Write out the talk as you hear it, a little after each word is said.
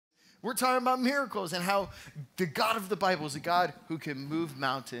We're talking about miracles and how the God of the Bible is a God who can move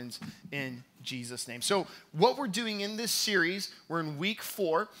mountains in Jesus' name. So what we're doing in this series, we're in week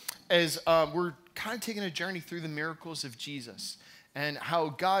 4, is we're kind of taking a journey through the miracles of Jesus and how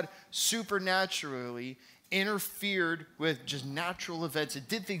God supernaturally interfered with just natural events and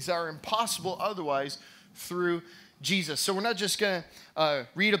did things that are impossible otherwise through Jesus. So we're not just going to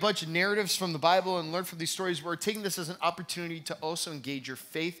read a bunch of narratives from the Bible and learn from these stories. We're taking this as an opportunity to also engage your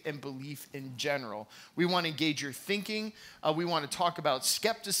faith and belief in general. We want to engage your thinking. We want to talk about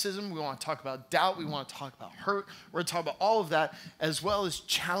skepticism. We want to talk about doubt. We want to talk about hurt. We're going to talk about all of that, as well as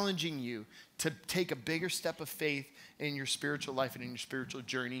challenging you to take a bigger step of faith in your spiritual life and in your spiritual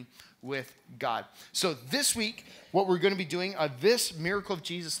journey with God. So this week, what we're going to be doing, this miracle of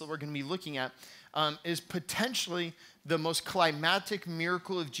Jesus that we're going to be looking at, is potentially the most climactic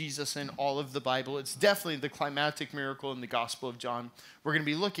miracle of Jesus in all of the Bible. It's definitely the climactic miracle in the Gospel of John. We're going to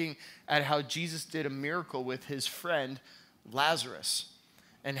be looking at how Jesus did a miracle with his friend Lazarus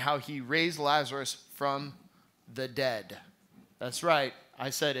and how he raised Lazarus from the dead. That's right. I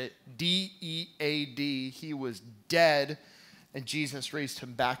said it. D-E-A-D. He was dead, and Jesus raised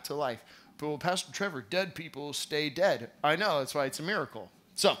him back to life. But, well, Pastor Trevor, dead people stay dead. I know. That's why it's a miracle.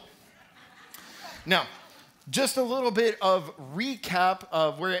 So, now, just a little bit of recap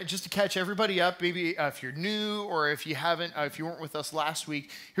of where, just to catch everybody up, maybe if you're new or if you haven't, if you weren't with us last week,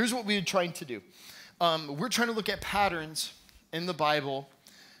 here's what we're trying to do. We're trying to look at patterns in the Bible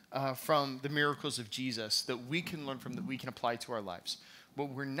from the miracles of Jesus that we can learn from, that we can apply to our lives. What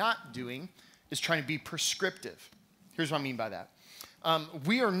we're not doing is trying to be prescriptive. Here's what I mean by that.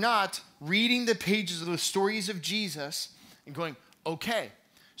 We are not reading the pages of the stories of Jesus and going, okay,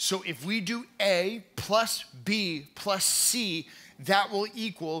 so if we do A plus B plus C, that will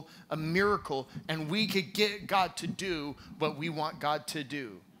equal a miracle, and we could get God to do what we want God to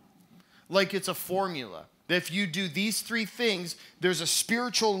do. Like it's a formula. If you do these 3 things, there's a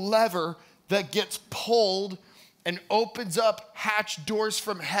spiritual lever that gets pulled and opens up hatch doors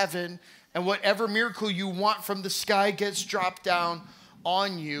from heaven, and whatever miracle you want from the sky gets dropped down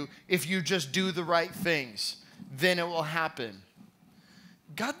on you if you just do the right things. Then it will happen.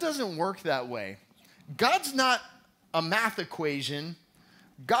 God doesn't work that way. God's not a math equation.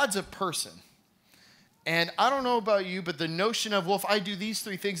 God's a person. And I don't know about you, but the notion of, well, if I do these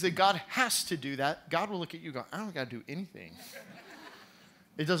 3 things, then God has to do that. God will look at you and go, I don't got to do anything.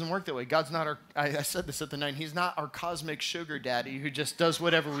 It doesn't work that way. God's not our, I said this at the 9, he's not our cosmic sugar daddy who just does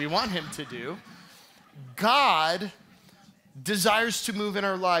whatever we want him to do. God desires to move in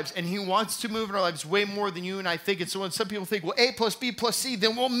our lives, and he wants to move in our lives way more than you and I think. And so when some people think, well, A plus B plus C,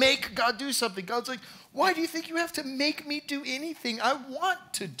 then we'll make God do something. God's like, why do you think you have to make me do anything? I want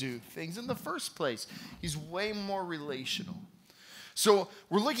to do things in the first place. He's way more relational. So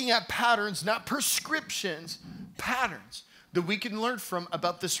we're looking at patterns, not prescriptions, patterns that we can learn from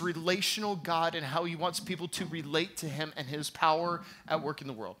about this relational God and how he wants people to relate to him and his power at work in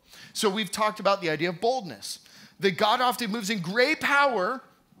the world. So we've talked about the idea of boldness. That God often moves in great power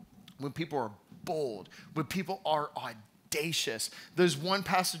when people are bold, when people are audacious. There's one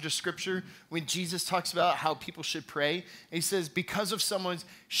passage of scripture when Jesus talks about how people should pray. And he says, because of someone's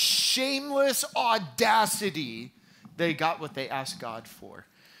shameless audacity, they got what they asked God for.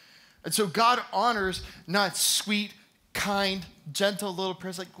 And so God honors not sweet, kind, gentle little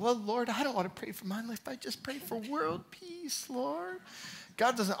prayers like, well, Lord, I don't want to pray for my life. I just pray for world peace, Lord.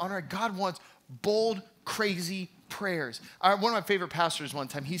 God doesn't honor it. God wants bold, crazy prayers. One of my favorite pastors one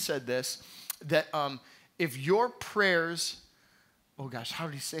time, he said this, that if your prayers, oh gosh, how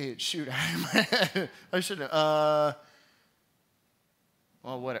did he say it? Shoot, I should have, well,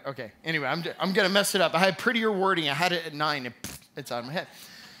 whatever. Okay, anyway, I'm going to mess it up. I had prettier wording. I had it at 9, and it's out of my head.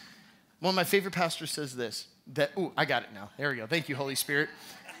 One of my favorite pastors says this, that, I got it now. There we go. Thank you, Holy Spirit.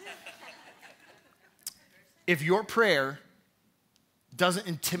 If your prayer doesn't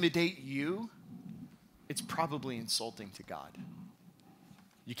intimidate you, it's probably insulting to God.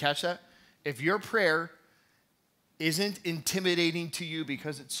 You catch that? If your prayer isn't intimidating to you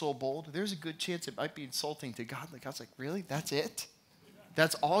because it's so bold, there's a good chance it might be insulting to God. Like God's like, really? That's it?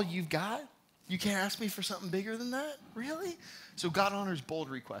 That's all you've got? You can't ask me for something bigger than that? Really? So God honors bold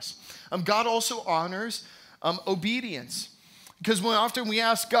requests. God also honors obedience. Because when often we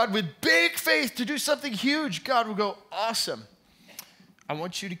ask God with big faith to do something huge, God will go, awesome. I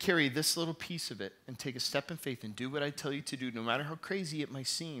want you to carry this little piece of it and take a step in faith and do what I tell you to do, no matter how crazy it might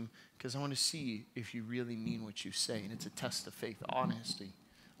seem, because I want to see if you really mean what you say. And it's a test of faith, honesty.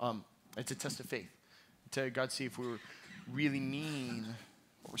 It's a test of faith to God see if we really mean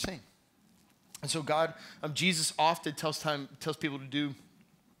what we're saying. And so God, Jesus often tells people to do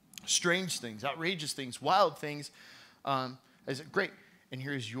strange things, outrageous things, wild things. I said, great. And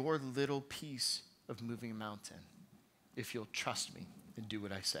here's your little piece of moving a mountain if you'll trust me and do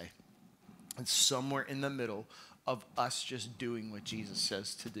what I say. And somewhere in the middle of us just doing what Jesus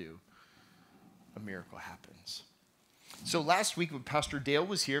says to do, a miracle happens. So last week when Pastor Dale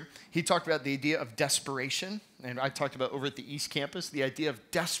was here, he talked about the idea of desperation. And I talked about over at the East Campus, the idea of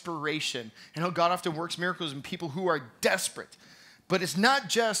desperation and how God often works miracles in people who are desperate. But it's not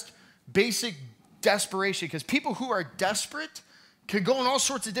just basic desperation, because people who are desperate can go in all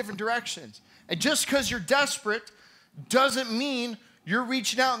sorts of different directions. And just because you're desperate doesn't mean you're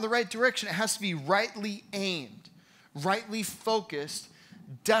reaching out in the right direction. It has to be rightly aimed, rightly focused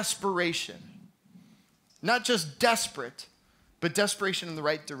desperation. Not just desperate, but desperation in the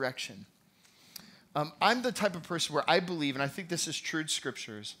right direction. I'm the type of person where I believe, and I think this is true in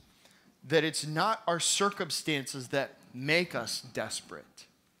scriptures, that it's not our circumstances that make us desperate.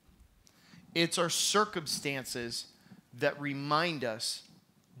 It's our circumstances that remind us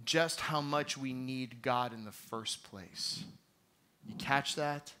just how much we need God in the first place. You catch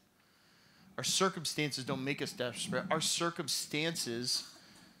that? Our circumstances don't make us desperate. Our circumstances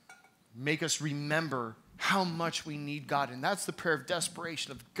make us remember how much we need God. And that's the prayer of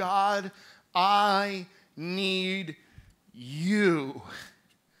desperation of God, I need you.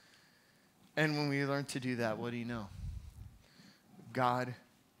 And when we learn to do that, what do you know? God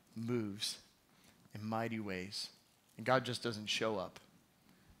moves in mighty ways. And God just doesn't show up.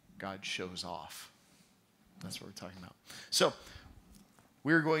 God shows off. That's what we're talking about. So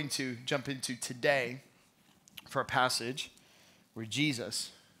we're going to jump into today for a passage where Jesus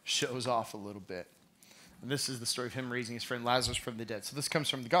shows off a little bit. And this is the story of him raising his friend Lazarus from the dead. So this comes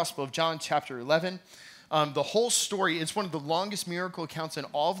from the Gospel of John, chapter 11. The whole story, it's one of the longest miracle accounts in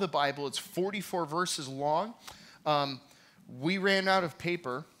all of the Bible. It's 44 verses long. We ran out of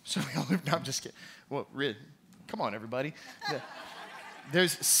paper, so no, I'm just kidding. Well, come on, everybody.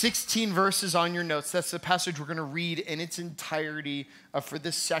 There's 16 verses on your notes. That's the passage we're going to read in its entirety for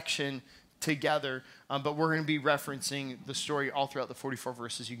this section together. But we're going to be referencing the story all throughout the 44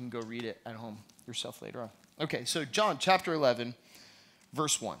 verses. You can go read it at home yourself later on. Okay, so John chapter 11,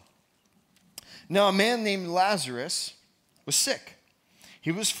 verse 1. Now a man named Lazarus was sick.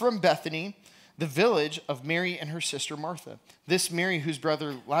 He was from Bethany, the village of Mary and her sister Martha. This Mary, whose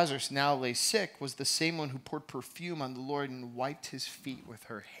brother Lazarus now lay sick, was the same one who poured perfume on the Lord and wiped his feet with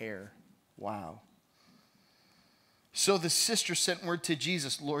her hair. Wow. So the sister sent word to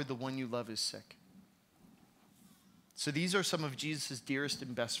Jesus, Lord, the one you love is sick. So these are some of Jesus' dearest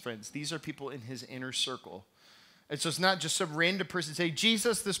and best friends. These are people in his inner circle. And so it's not just some random person say,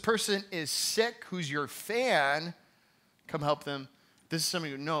 Jesus, this person is sick, who's your fan. Come help them. This is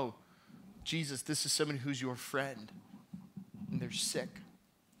somebody who, no, Jesus, this is somebody who's your friend. And they're sick.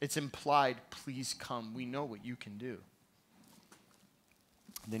 It's implied, please come. We know what you can do.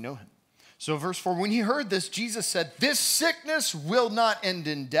 They know him. So verse 4, when he heard this, Jesus said, this sickness will not end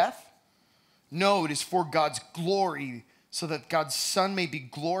in death. No, it is for God's glory, so that God's Son may be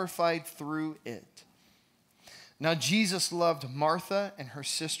glorified through it. Now Jesus loved Martha and her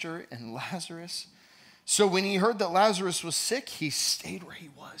sister and Lazarus. So when he heard that Lazarus was sick, he stayed where he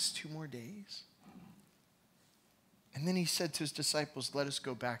was 2 more days. And then he said to his disciples, let us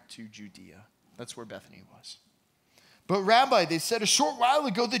go back to Judea. That's where Bethany was. But Rabbi, they said, a short while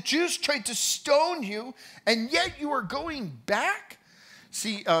ago, the Jews tried to stone you, and yet you are going back?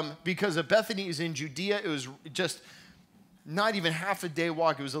 See, because Bethany is in Judea, it was just not even half a day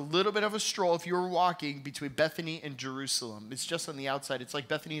walk. It was a little bit of a stroll if you were walking between Bethany and Jerusalem. It's just on the outside. It's like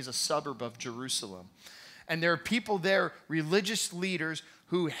Bethany is a suburb of Jerusalem. And there are people there, religious leaders,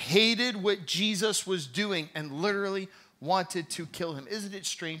 who hated what Jesus was doing and literally wanted to kill him. Isn't it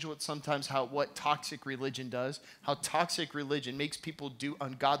strange what toxic religion does? How toxic religion makes people do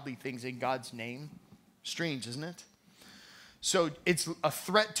ungodly things in God's name? Strange, isn't it? So it's a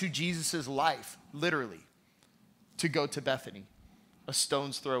threat to Jesus' life, literally, to go to Bethany, a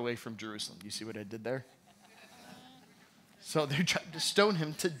stone's throw away from Jerusalem. You see what I did there? So they're trying to stone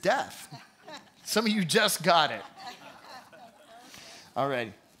him to death. Some of you just got it. All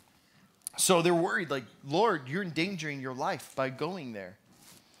right. So they're worried, like, Lord, you're endangering your life by going there.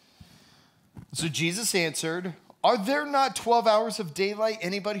 So Jesus answered, are there not 12 hours of daylight?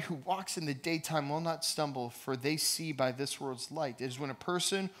 Anybody who walks in the daytime will not stumble, for they see by this world's light. It is when a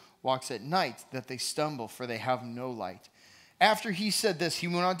person walks at night that they stumble, for they have no light. After he said this, he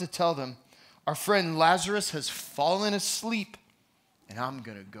went on to tell them, our friend Lazarus has fallen asleep, and I'm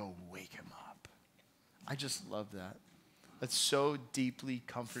going to go wake him up. I just love that. That's so deeply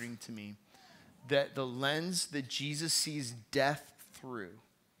comforting to me, that the lens that Jesus sees death through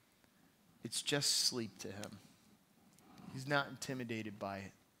It's just sleep to him. He's not intimidated by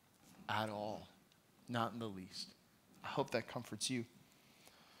it at all, not in the least. I hope that comforts you.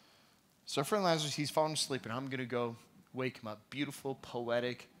 So our friend Lazarus, he's fallen asleep, and I'm going to go wake him up. Beautiful,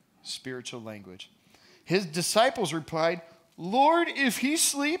 poetic, spiritual language. His disciples replied, Lord, if he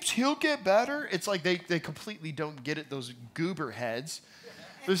sleeps, he'll get better. It's like they completely don't get it, those goober heads.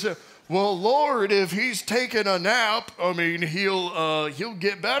 They say, well, Lord, if he's taking a nap, I mean, he'll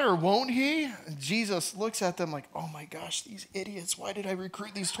get better, won't he? And Jesus looks at them like, oh my gosh, these idiots. Why did I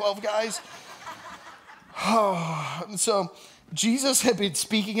recruit these 12 guys? And so Jesus had been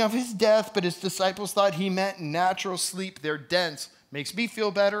speaking of his death, but his disciples thought he meant natural sleep. They're dense. Makes me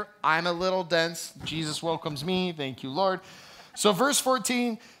feel better. I'm a little dense. Jesus welcomes me. Thank you, Lord. So verse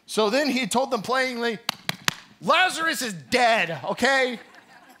 14, so then he told them plainly, Lazarus is dead, okay?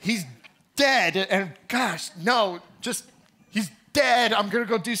 He's dead. And gosh, no, just, he's dead. I'm going to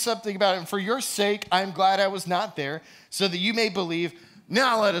go do something about it. And for your sake, I'm glad I was not there so that you may believe.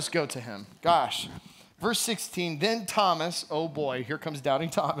 Now let us go to him. Gosh. Verse 16, then Thomas, oh boy, here comes doubting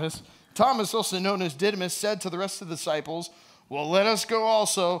Thomas. Thomas, also known as Didymus, said to the rest of the disciples, well, let us go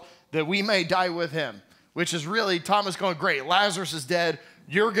also that we may die with him. Which is really Thomas going, great, Lazarus is dead.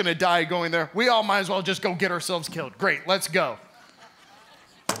 You're going to die going there. We all might as well just go get ourselves killed. Great, let's go.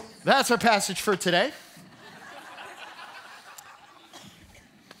 That's our passage for today.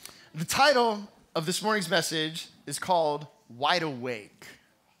 The title of this morning's message is called Wide Awake.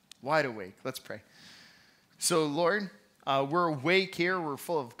 Wide Awake. Let's pray. So, Lord, we're awake here. We're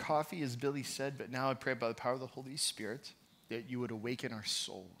full of coffee, as Billy said, but now I pray by the power of the Holy Spirit that you would awaken our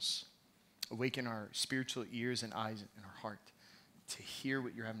souls. Awaken our spiritual ears and eyes and our heart to hear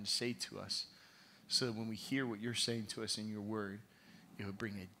what you're having to say to us so that when we hear what you're saying to us in your word, it would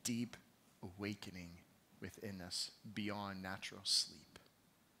bring a deep awakening within us beyond natural sleep.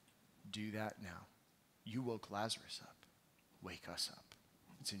 Do that now. You woke Lazarus up. Wake us up.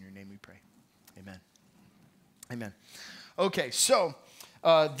 It's in your name we pray. Amen. Amen. Okay, so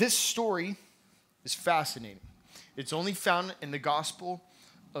this story is fascinating. It's only found in the Gospel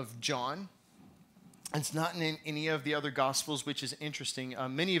of John. It's not in any of the other Gospels, which is interesting.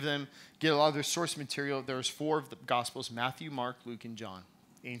 Many of them get a lot of their source material. There's 4 of the Gospels, Matthew, Mark, Luke, and John,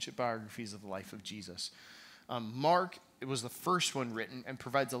 ancient biographies of the life of Jesus. Mark, it was the first one written and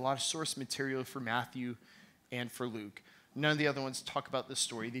provides a lot of source material for Matthew and for Luke. None of the other ones talk about this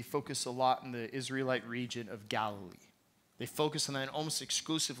story. They focus a lot in the Israelite region of Galilee. They focus on that and almost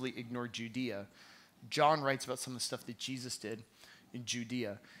exclusively ignore Judea. John writes about some of the stuff that Jesus did in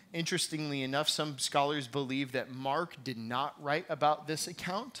Judea. Interestingly enough, some scholars believe that Mark did not write about this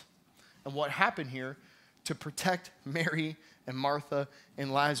account and what happened here to protect Mary and Martha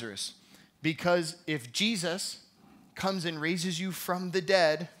and Lazarus. Because if Jesus comes and raises you from the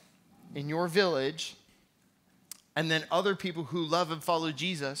dead in your village, and then other people who love and follow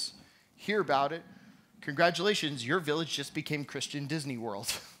Jesus hear about it, congratulations, your village just became Christian Disney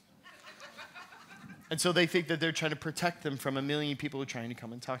World. And so they think that they're trying to protect them from a million people who are trying to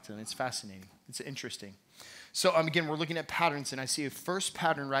come and talk to them. It's fascinating. It's interesting. So again, we're looking at patterns, and I see a first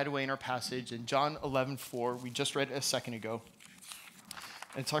pattern right away in our passage in John 11:4. We just read it a second ago.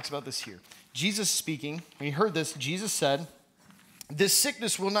 And it talks about this here. Jesus speaking, when he heard this, Jesus said, this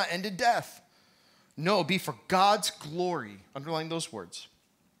sickness will not end in death. No, it'll be for God's glory. Underline those words.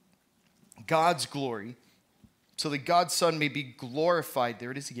 God's glory, so that God's Son may be glorified.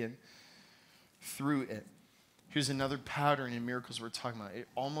 There it is again. Through it. Here's another pattern in miracles we're talking about. It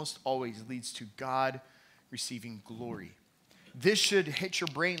almost always leads to God receiving glory. This should hit your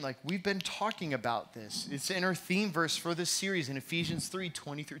brain like we've been talking about this. It's in our theme verse for this series in Ephesians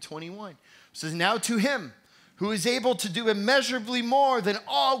 3:20 through 21. It says, now to him who is able to do immeasurably more than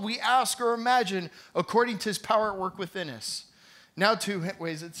all we ask or imagine according to his power at work within us. Now to him, what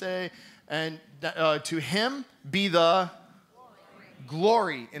does it say? And to him be the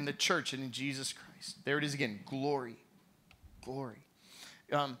glory in the church and in Jesus Christ. There it is again, glory, glory.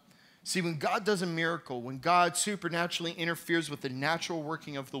 See, when God does a miracle, when God supernaturally interferes with the natural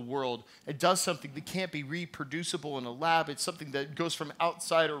working of the world, it does something that can't be reproducible in a lab. It's something that goes from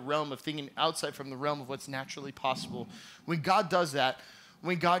outside a realm of thinking, outside from the realm of what's naturally possible. When God does that,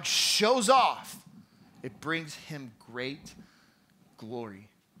 when God shows off, it brings him great glory.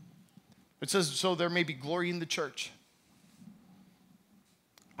 It says, so there may be glory in the church.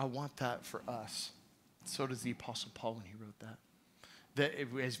 I want that for us. So does the Apostle Paul when he wrote that. That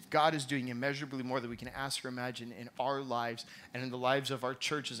as God is doing immeasurably more than we can ask or imagine in our lives and in the lives of our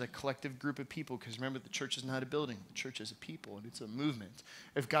church as a collective group of people, because remember, the church is not a building. The church is a people, and it's a movement.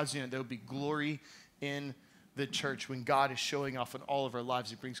 If God's doing it, there will be glory in the church when God is showing off in all of our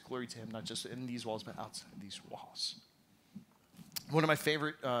lives. It brings glory to him, not just in these walls, but outside these walls. One of my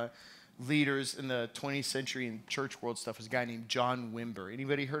favorite leaders in the 20th century in church world stuff was a guy named John Wimber.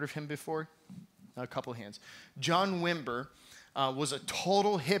 Anybody heard of him before? A couple hands. John Wimber was a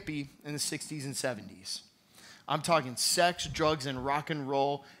total hippie in the 60s and 70s. I'm talking sex, drugs, and rock and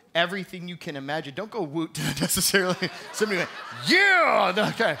roll. Everything you can imagine. Don't go woot necessarily. Somebody went,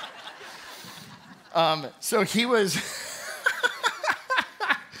 yeah! Okay. So he was,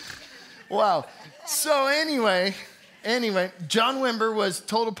 wow. So anyway, John Wimber was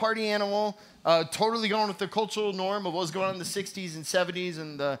total party animal, totally going with the cultural norm of what was going on in the 60s and 70s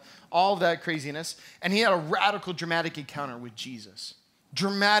and all of that craziness. And he had a radical, dramatic encounter with Jesus.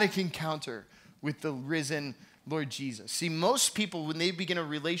 Dramatic encounter with the risen Lord Jesus. See, most people, when they begin a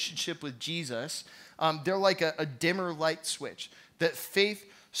relationship with Jesus, they're like a dimmer light switch. That faith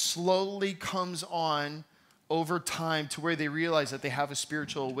slowly comes on over time to where they realize that they have a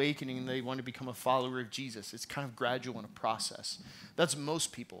spiritual awakening and they want to become a follower of Jesus. It's kind of gradual in a process. That's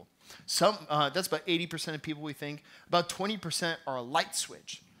most people. That's about 80% of people we think. About 20% are a light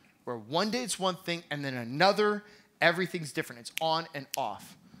switch, where one day it's one thing and then another, everything's different. It's on and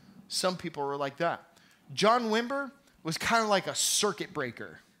off. Some people are like that. John Wimber was kind of like a circuit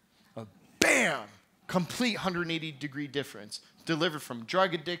breaker. A bam! Complete 180-degree difference. Delivered from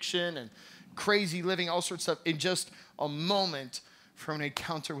drug addiction and crazy living, all sorts of stuff, in just a moment from an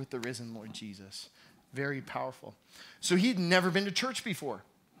encounter with the risen Lord Jesus. Very powerful. So he'd never been to church before,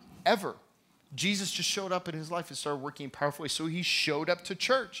 ever. Jesus just showed up in his life and started working powerfully, so he showed up to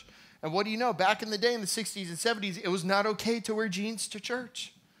church. And what do you know? Back in the day, in the 60s and 70s, it was not okay to wear jeans to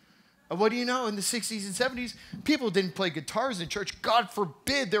church. And what do you know? In the 60s and 70s, people didn't play guitars in church. God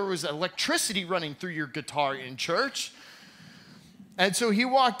forbid there was electricity running through your guitar in church. And so he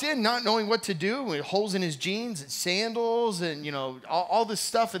walked in not knowing what to do, with holes in his jeans and sandals and, all this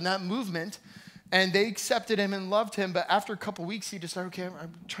stuff in that movement. And they accepted him and loved him. But after a couple weeks, he decided, okay,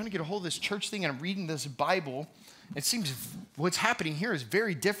 I'm trying to get a hold of this church thing, and I'm reading this Bible. It seems what's happening here is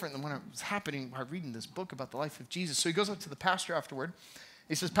very different than what was happening while reading this book about the life of Jesus. So he goes up to the pastor afterward.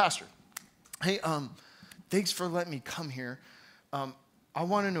 He says, Pastor, hey, thanks for letting me come here. I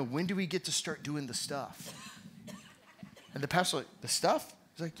want to know, when do we get to start doing the stuff? And the pastor's like, the stuff?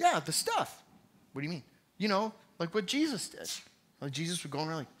 He's like, yeah, the stuff. What do you mean? Like what Jesus did. Like Jesus would go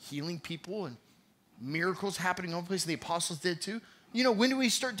around like healing people and miracles happening all over the place. The apostles did too. When do we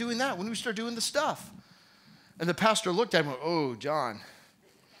start doing that? When do we start doing the stuff? And the pastor looked at him and went, oh, John.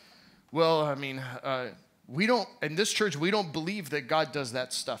 Well, we don't, in this church, we don't believe that God does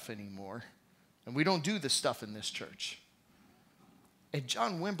that stuff anymore. And we don't do the stuff in this church. And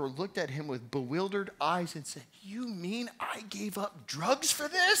John Wimber looked at him with bewildered eyes and said, you mean I gave up drugs for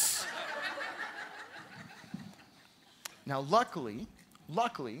this? Now, luckily,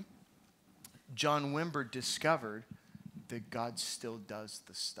 John Wimber discovered that God still does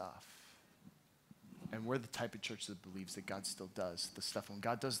the stuff. And we're the type of church that believes that God still does the stuff. When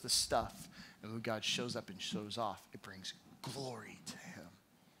God does the stuff and when God shows up and shows off, it brings glory to him.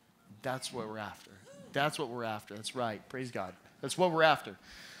 That's what we're after. That's what we're after. That's right. Praise God. That's what we're after.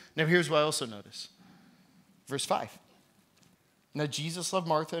 Now, here's what I also notice. Verse 5. Now, Jesus loved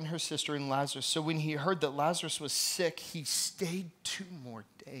Martha and her sister and Lazarus. So when he heard that Lazarus was sick, he stayed 2 more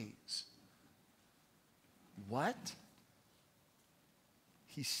days. What?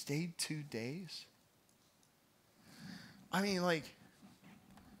 He stayed 2 days?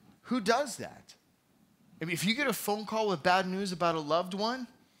 Who does that? If you get a phone call with bad news about a loved one,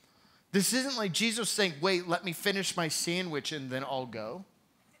 this isn't like Jesus saying, wait, let me finish my sandwich and then I'll go.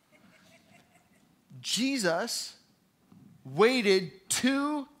 Jesus waited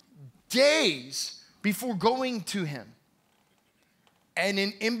 2 days before going to him. And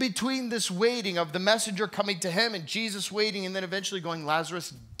in between this waiting of the messenger coming to him and Jesus waiting and then eventually going,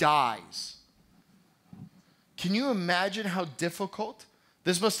 Lazarus dies. Can you imagine how difficult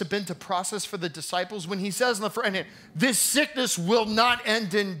this must have been to process for the disciples when he says in the front end, this sickness will not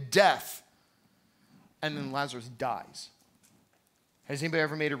end in death. And then Lazarus dies. Has anybody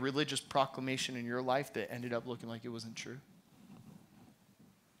ever made a religious proclamation in your life that ended up looking like it wasn't true?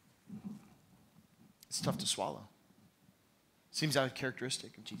 It's tough to swallow. Seems out of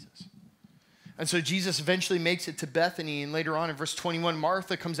characteristic of Jesus. And so Jesus eventually makes it to Bethany, and later on in verse 21,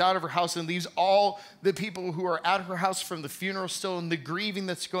 Martha comes out of her house and leaves all the people who are at her house from the funeral still and the grieving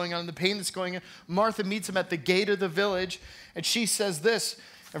that's going on, and the pain that's going on. Martha meets him at the gate of the village, and she says this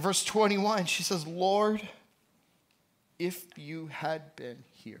in verse 21. She says, Lord, if you had been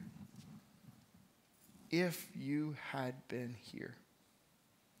here,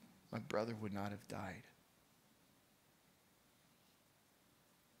 my brother would not have died.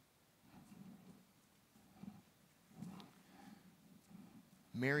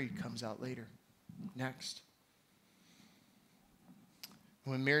 Mary comes out later, next.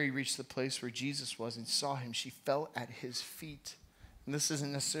 When Mary reached the place where Jesus was and saw him, she fell at his feet. And this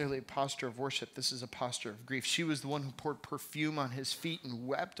isn't necessarily a posture of worship. This is a posture of grief. She was the one who poured perfume on his feet and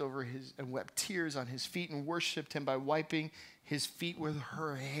wept tears on his feet and worshiped him by wiping his feet with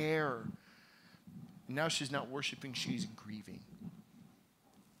her hair. And now she's not worshiping, she's grieving.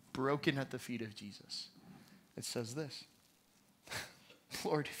 Broken at the feet of Jesus. It says this,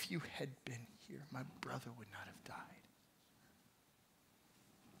 Lord, if you had been here, my brother would not have died.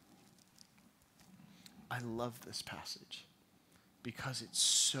 I love this passage because it's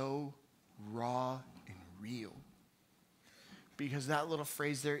so raw and real. Because that little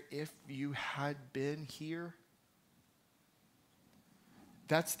phrase there, if you had been here,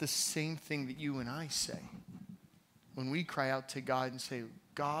 that's the same thing that you and I say when we cry out to God and say,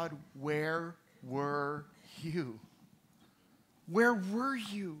 God, where were you? Where were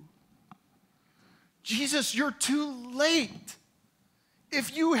you? Jesus, you're too late.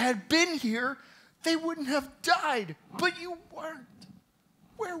 If you had been here, they wouldn't have died, but you weren't.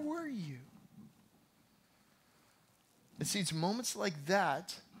 Where were you? And see, it's moments like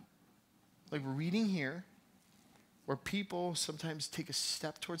that, like we're reading here, where people sometimes take a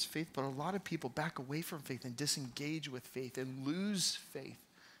step towards faith, but a lot of people back away from faith and disengage with faith and lose faith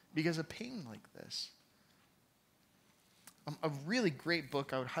because of pain like this. A really great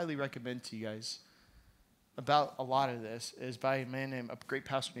book I would highly recommend to you guys about a lot of this is by a great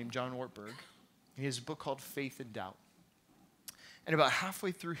pastor named John Ortberg. He has a book called Faith and Doubt. And about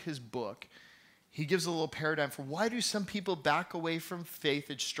halfway through his book, he gives a little paradigm for why do some people back away from faith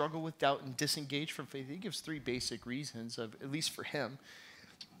and struggle with doubt and disengage from faith. He gives 3 basic reasons, at least for him.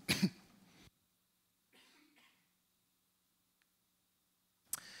 And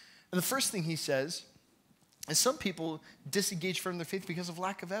the first thing he says is some people disengage from their faith because of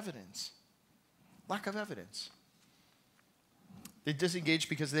lack of evidence. Lack of evidence. They disengage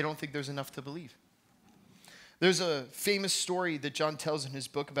because they don't think there's enough to believe. There's a famous story that John tells in his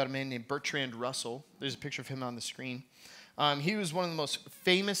book about a man named Bertrand Russell. There's a picture of him on the screen. He was one of the most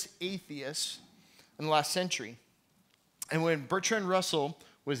famous atheists in the last century. And when Bertrand Russell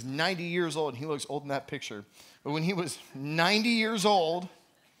was 90 years old, and he looks old in that picture, but when he was 90 years old,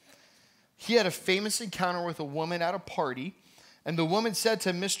 he had a famous encounter with a woman at a party. And the woman said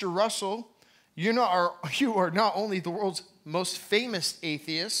to Mr. Russell, you are not only the world's most famous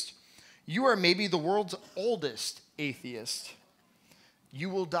atheist, you are maybe the world's oldest atheist. You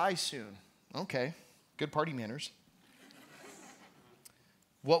will die soon. Okay, good party manners.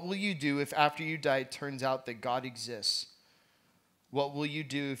 What will you do if after you die it turns out that God exists? What will you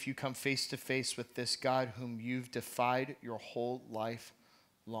do if you come face to face with this God whom you've defied your whole life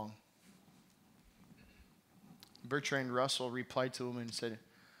long? Bertrand Russell replied to the woman and said,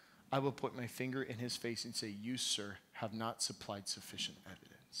 I will put my finger in his face and say, you, sir, have not supplied sufficient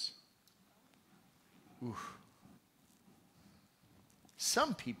evidence. Oof.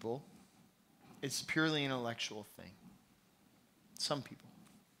 Some people, it's purely an intellectual thing. Some people.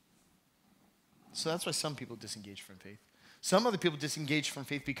 So that's why some people disengage from faith. Some other people disengage from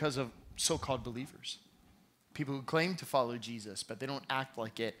faith because of so-called believers. People who claim to follow Jesus, but they don't act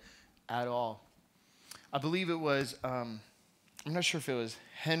like it at all. I believe it was, I'm not sure if it was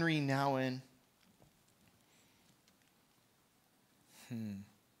Henry Nouwen. I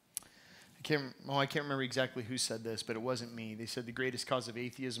can't remember exactly who said this, but it wasn't me. They said the greatest cause of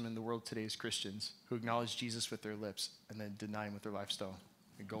atheism in the world today is Christians who acknowledge Jesus with their lips and then deny him with their lifestyle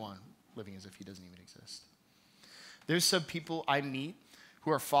and go on living as if he doesn't even exist. There's some people I meet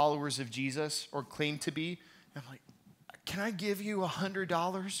who are followers of Jesus or claim to be. And I'm like, can I give you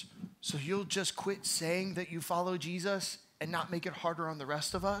 $100 so you'll just quit saying that you follow Jesus and not make it harder on the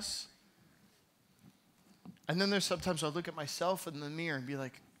rest of us? And then there's sometimes I'll look at myself in the mirror and be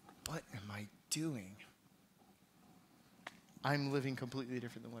like, what am I doing? I'm living completely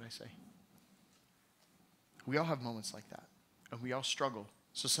different than what I say. We all have moments like that, and we all struggle.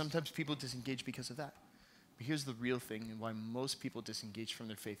 So sometimes people disengage because of that. But here's the real thing and why most people disengage from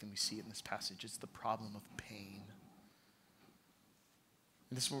their faith, and we see it in this passage. It's the problem of pain.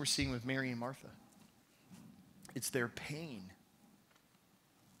 And this is what we're seeing with Mary and Martha. It's their pain.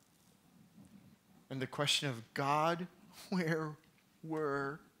 And the question of, God, where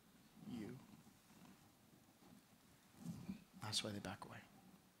were you? That's why they back away.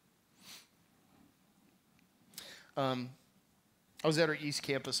 I was at our East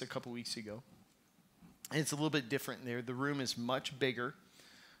Campus a couple weeks ago. And it's a little bit different there. The room is much bigger.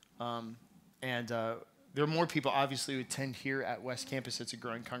 And there are more people, obviously, who attend here at West Campus. It's a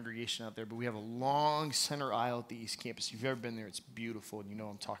growing congregation out there, but we have a long center aisle at the East Campus. If you've ever been there, it's beautiful, and you know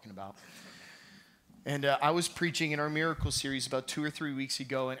what I'm talking about. And I was preaching in our Miracle series about 2 or 3 weeks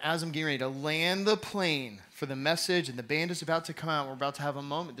ago, and as I'm getting ready to land the plane for the message, and the band is about to come out, we're about to have a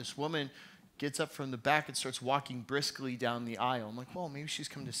moment, this woman gets up from the back and starts walking briskly down the aisle. I'm like, well, maybe she's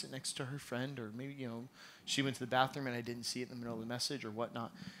come to sit next to her friend, or maybe, she went to the bathroom and I didn't see it in the middle of the message or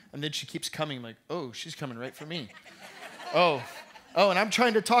whatnot. And then she keeps coming. I'm like, oh, she's coming right for me. oh, and I'm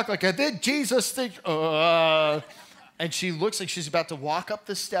trying to talk like I did Jesus think. And she looks like she's about to walk up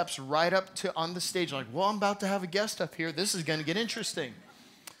the steps right up to on the stage. I'm like, well, I'm about to have a guest up here. This is going to get interesting.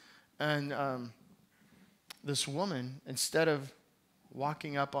 And this woman, instead of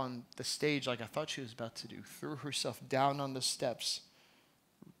walking up on the stage like I thought she was about to do, threw herself down on the steps,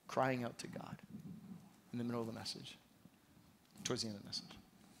 crying out to God in the middle of the message, towards the end of the message.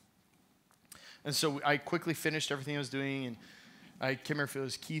 And so I quickly finished everything I was doing, and I can't remember if it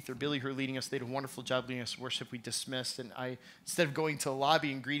was Keith or Billy who were leading us. They did a wonderful job leading us worship. We dismissed, and instead of going to the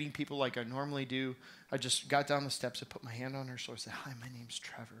lobby and greeting people like I normally do, I just got down the steps and put my hand on her shoulder and said, hi, my name's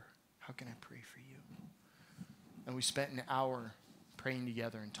Trevor. How can I pray for you? And we spent an hour praying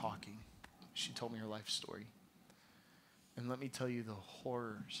together and talking. She told me her life story. And let me tell you the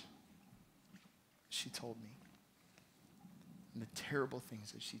horrors she told me and the terrible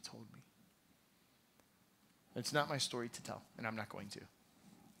things that she told me. It's not my story to tell, and I'm not going to.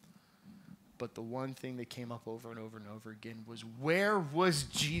 But the one thing that came up over and over and over again was, where was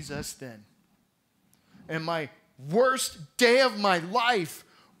Jesus then? In my worst day of my life,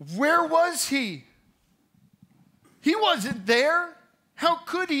 where was he? He wasn't there. How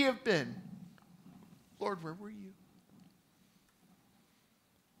could he have been? Lord, where were you?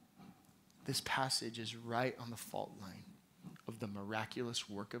 This passage is right on the fault line of the miraculous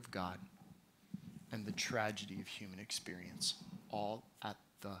work of God and the tragedy of human experience, all at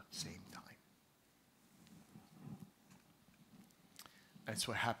the same time. That's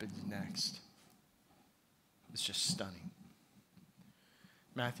what happens next. It's just stunning.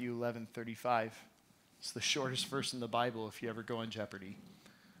 Matthew 11:35. It's the shortest verse in the Bible if you ever go on Jeopardy.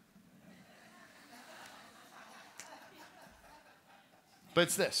 But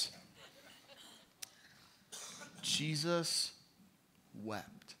it's this. Jesus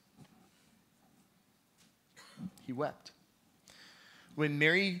wept. He wept. When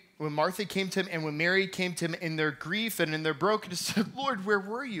Martha came to him and when Mary came to him in their grief and in their brokenness, said, Lord, where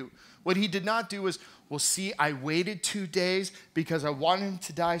were you? What he did not do was, well, see, I waited 2 days because I wanted him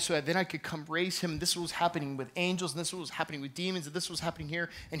to die so that then I could come raise him. This was happening with angels, and this was happening with demons, and this was happening here,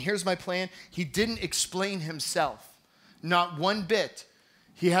 and here's my plan. He didn't explain himself, not one bit.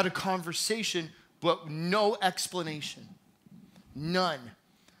 He had a conversation, but no explanation, none.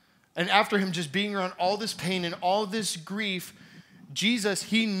 And after him just being around all this pain and all this grief, Jesus,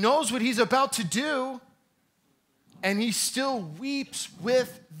 he knows what he's about to do, and he still weeps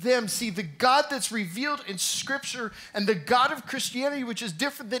with them. See, the God that's revealed in Scripture and the God of Christianity, which is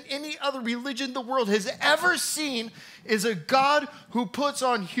different than any other religion the world has ever seen, is a God who puts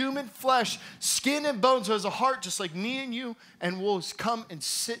on human flesh, skin and bones, who has a heart just like me and you, and will come and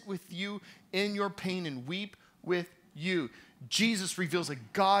sit with you in your pain and weep with you. Jesus reveals a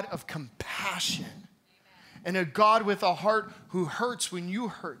God of compassion and a God with a heart who hurts when you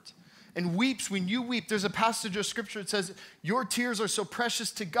hurt and weeps when you weep. There's a passage of Scripture that says, your tears are so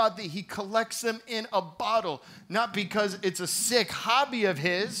precious to God that he collects them in a bottle, not because it's a sick hobby of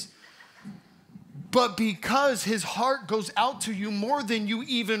his, but because his heart goes out to you more than you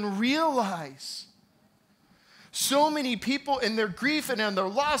even realize. So many people in their grief and in their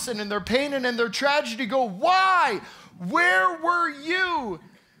loss and in their pain and in their tragedy go, why? Where were you?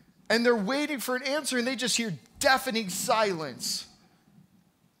 And they're waiting for an answer, and they just hear deafening silence.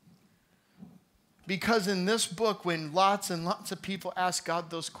 Because in this book, when lots and lots of people ask God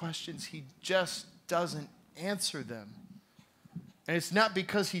those questions, he just doesn't answer them. And it's not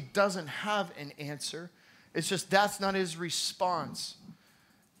because he doesn't have an answer. It's just that's not his response.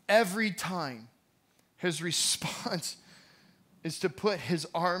 Every time, his response is to put his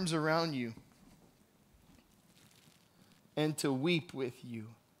arms around you and to weep with you.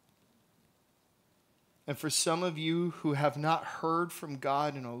 And for some of you who have not heard from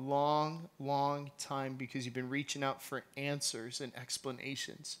God in a long, long time because you've been reaching out for answers and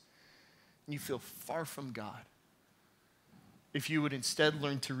explanations, and you feel far from God, if you would instead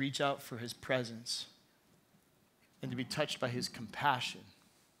learn to reach out for his presence and to be touched by his compassion,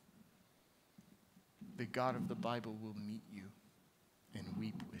 the God of the Bible will meet you and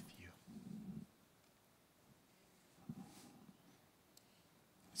weep with you.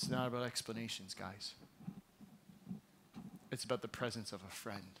 It's not about explanations, guys. It's about the presence of a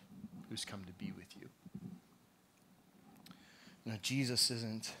friend who's come to be with you. No, Jesus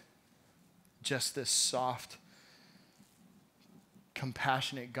isn't just this soft,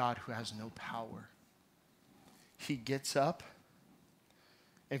 compassionate God who has no power. He gets up.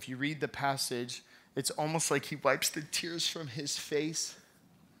 If you read the passage, it's almost like he wipes the tears from his face.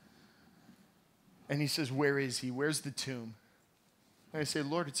 And he says, where is he? Where's the tomb? And I say,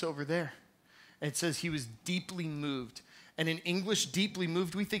 Lord, it's over there. And it says he was deeply moved. And in English, deeply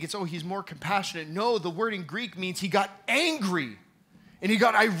moved, we think it's, oh, he's more compassionate. No, the word in Greek means he got angry and he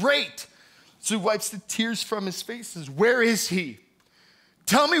got irate. So he wipes the tears from his face and says, where is he?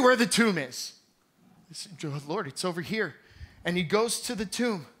 Tell me where the tomb is. I said, Lord, it's over here. And he goes to the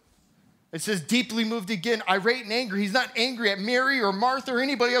tomb. It says deeply moved again, irate and angry. He's not angry at Mary or Martha or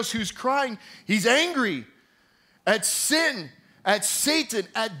anybody else who's crying. He's angry at sin, at Satan,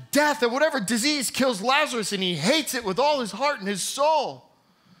 at death, at whatever disease kills Lazarus, and he hates it with all his heart and his soul.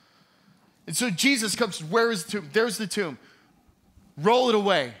 And so Jesus comes, where is the tomb? There's the tomb. Roll it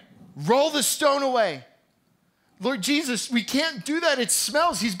away. Roll the stone away. Lord Jesus, we can't do that. It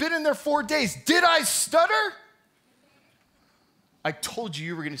smells. He's been in there 4 days. Did I stutter? I told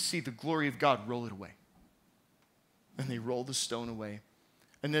you were going to see the glory of God. Roll it away. And they roll the stone away.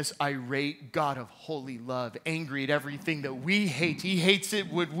 And this irate God of holy love, angry at everything that we hate. He hates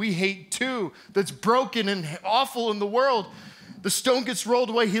it, what we hate too, that's broken and awful in the world. The stone gets rolled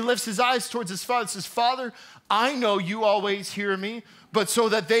away. He lifts his eyes towards his father and says, Father, I know you always hear me, but so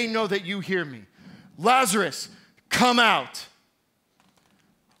that they know that you hear me. Lazarus, come out.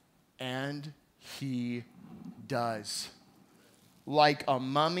 And he does. Like a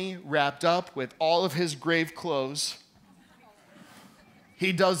mummy wrapped up with all of his grave clothes,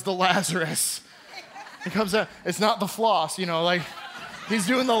 he does the Lazarus. He comes out. It's not the floss, like he's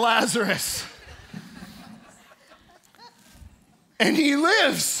doing the Lazarus. And he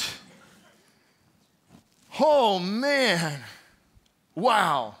lives. Oh, man.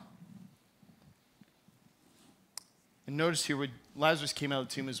 Wow. And notice here, when Lazarus came out of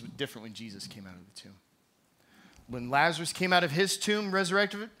the tomb is different when Jesus came out of the tomb. When Lazarus came out of his tomb,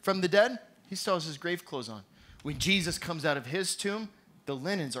 resurrected from the dead, he still has his grave clothes on. When Jesus comes out of his tomb, the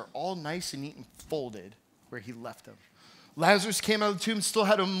linens are all nice and neat and folded where he left them. Lazarus came out of the tomb, still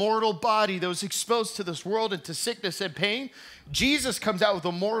had a mortal body that was exposed to this world and to sickness and pain. Jesus comes out with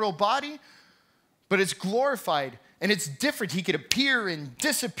a mortal body, but it's glorified and it's different. He could appear and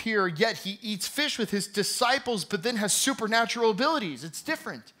disappear, yet he eats fish with his disciples, but then has supernatural abilities. It's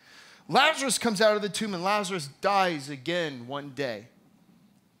different. Lazarus comes out of the tomb and Lazarus dies again one day.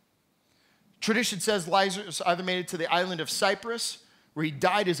 Tradition says Lazarus either made it to the island of Cyprus, where he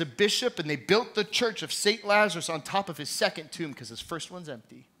died as a bishop, and they built the church of St. Lazarus on top of his second tomb because his first one's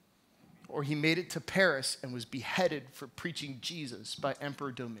empty. Or he made it to Paris and was beheaded for preaching Jesus by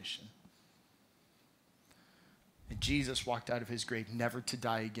Emperor Domitian. And Jesus walked out of his grave never to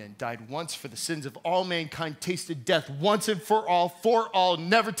die again. Died once for the sins of all mankind, tasted death once and for all,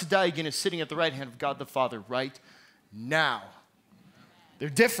 never to die again, is sitting at the right hand of God the Father right now. They're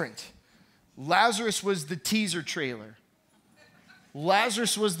different. Lazarus was the teaser trailer.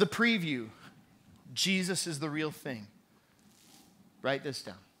 Lazarus was the preview. Jesus is the real thing. Write this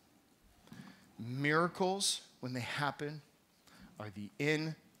down. Miracles, when they happen, are the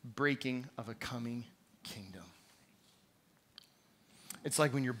in-breaking of a coming kingdom. It's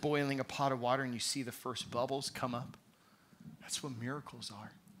like when you're boiling a pot of water and you see the first bubbles come up. That's what miracles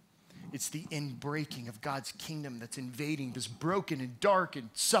are. It's the inbreaking of God's kingdom that's invading this broken and dark and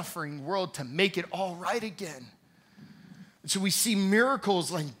suffering world to make it all right again. And so we see miracles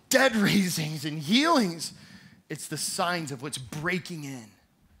like dead raisings and healings. It's the signs of what's breaking in.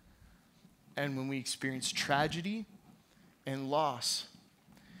 And when we experience tragedy and loss,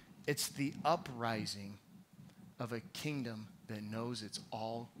 it's the uprising of a kingdom that knows it's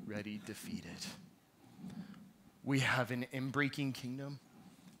already defeated. We have an inbreaking kingdom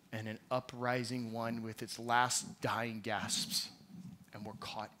and an uprising one with its last dying gasps, and we're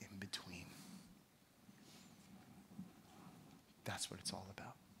caught in between. That's what it's all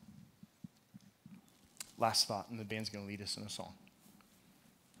about. Last thought, and the band's going to lead us in a song.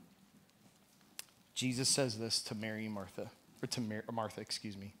 Jesus says this to Mary and Martha, or to Martha,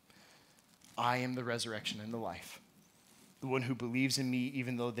 I am the resurrection and the life. The one who believes in me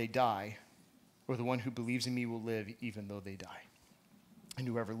even though they die, or the one who believes in me will live even though they die. And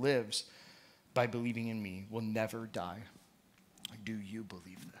whoever lives by believing in me will never die. Do you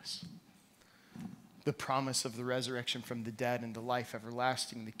believe this? The promise of the resurrection from the dead and the life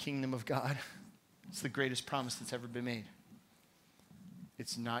everlasting, the kingdom of God, it's the greatest promise that's ever been made.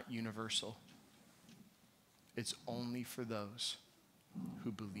 It's not universal. It's only for those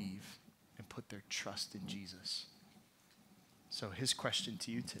who believe and put their trust in Jesus. So his question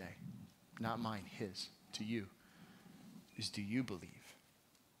to you today, not mine, his, to you, is do you believe?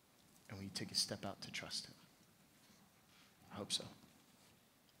 And will you take a step out to trust him? I hope so.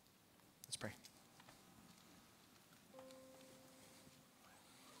 Let's pray.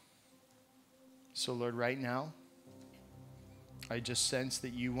 So Lord, right now, I just sense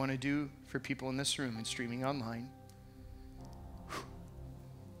that you want to do for people in this room and streaming online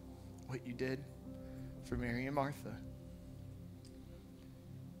what you did for Mary and Martha.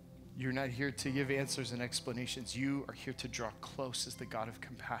 You're not here to give answers and explanations. You are here to draw close as the God of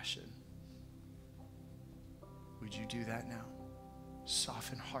compassion. Would you do that now?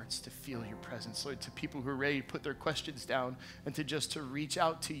 Soften hearts to feel your presence, Lord, to people who are ready to put their questions down and to reach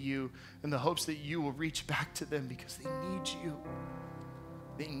out to you in the hopes that you will reach back to them because they need you.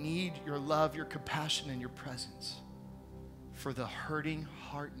 They need your love, your compassion, and your presence. For the hurting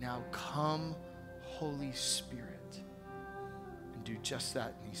heart now, come, Holy Spirit, and do just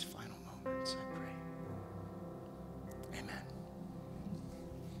that in these final moments, I pray. Amen.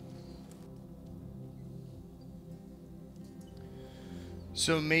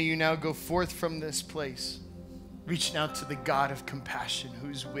 So may you now go forth from this place, reaching out to the God of compassion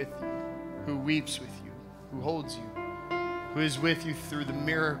who's with you, who weeps with you, who holds you, who is with you through the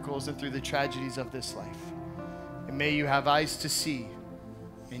miracles and through the tragedies of this life. And may you have eyes to see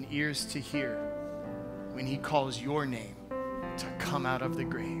and ears to hear when he calls your name to come out of the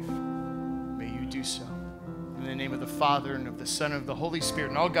grave. May you do so. In the name of the Father and of the Son and of the Holy Spirit.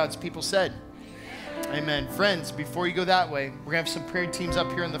 And all God's people said, amen. Friends, before you go that way, we're going to have some prayer teams up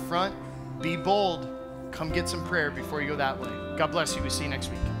here in the front. Be bold. Come get some prayer before you go that way. God bless you. We'll see you next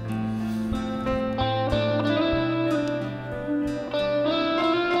week.